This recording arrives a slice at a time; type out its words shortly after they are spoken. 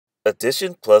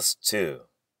Addition plus 2.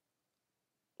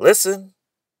 Listen.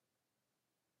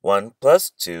 1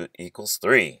 plus 2 equals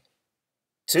 3.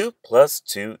 2 plus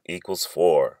 2 equals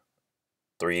 4.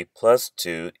 3 plus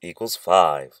 2 equals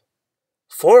 5.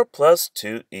 4 plus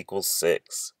 2 equals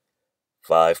 6.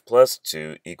 5 plus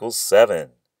 2 equals 7.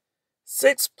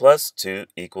 6 plus 2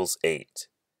 equals 8.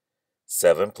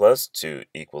 7 plus 2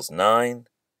 equals 9.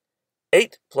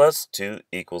 8 plus 2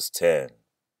 equals 10.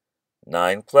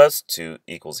 9 plus 2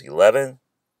 equals 11.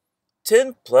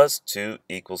 10 plus 2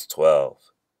 equals 12.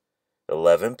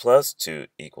 11 plus 2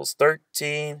 equals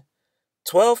 13.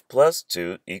 12 plus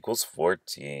 2 equals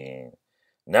 14.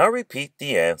 Now repeat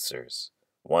the answers.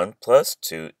 1 plus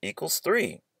 2 equals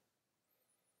 3.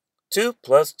 2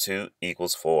 plus 2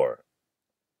 equals 4.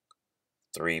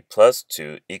 3 plus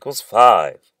 2 equals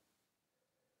 5.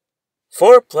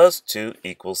 4 plus 2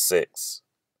 equals 6.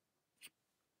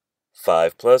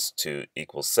 5 plus 2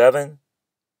 equals 7.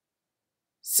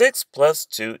 6 plus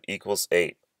 2 equals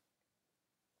 8.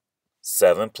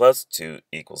 7 plus 2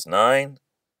 equals 9.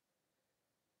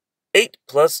 8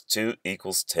 plus 2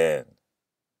 equals 10.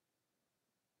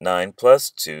 9 plus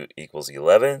 2 equals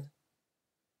 11.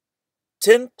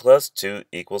 10 plus 2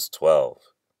 equals 12.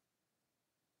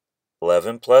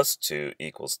 11 plus 2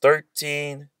 equals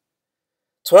 13.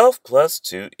 12 plus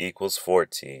 2 equals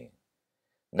 14.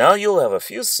 Now you'll have a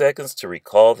few seconds to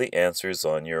recall the answers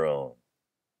on your own.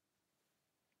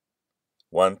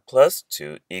 1 plus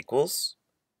 2 equals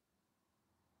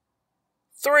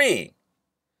 3.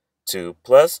 2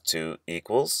 plus 2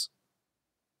 equals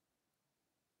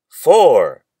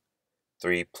 4.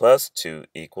 3 plus 2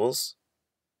 equals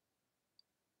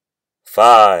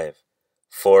 5.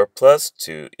 4 plus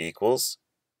 2 equals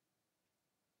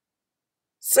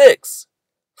 6.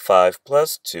 5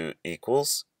 plus 2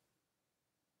 equals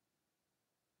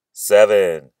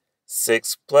 7.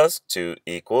 6 plus 2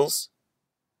 equals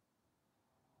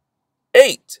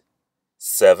 8.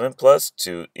 7 plus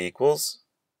 2 equals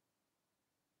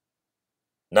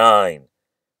 9.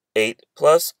 8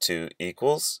 plus 2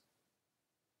 equals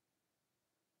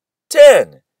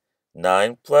 10.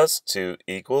 9 plus 2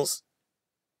 equals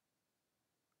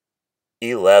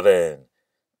 11.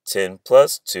 10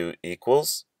 plus 2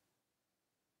 equals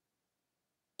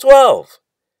 12.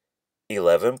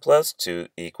 11 plus 2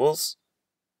 equals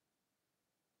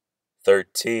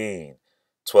 13.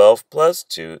 12 plus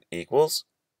 2 equals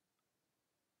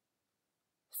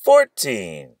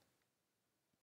 14.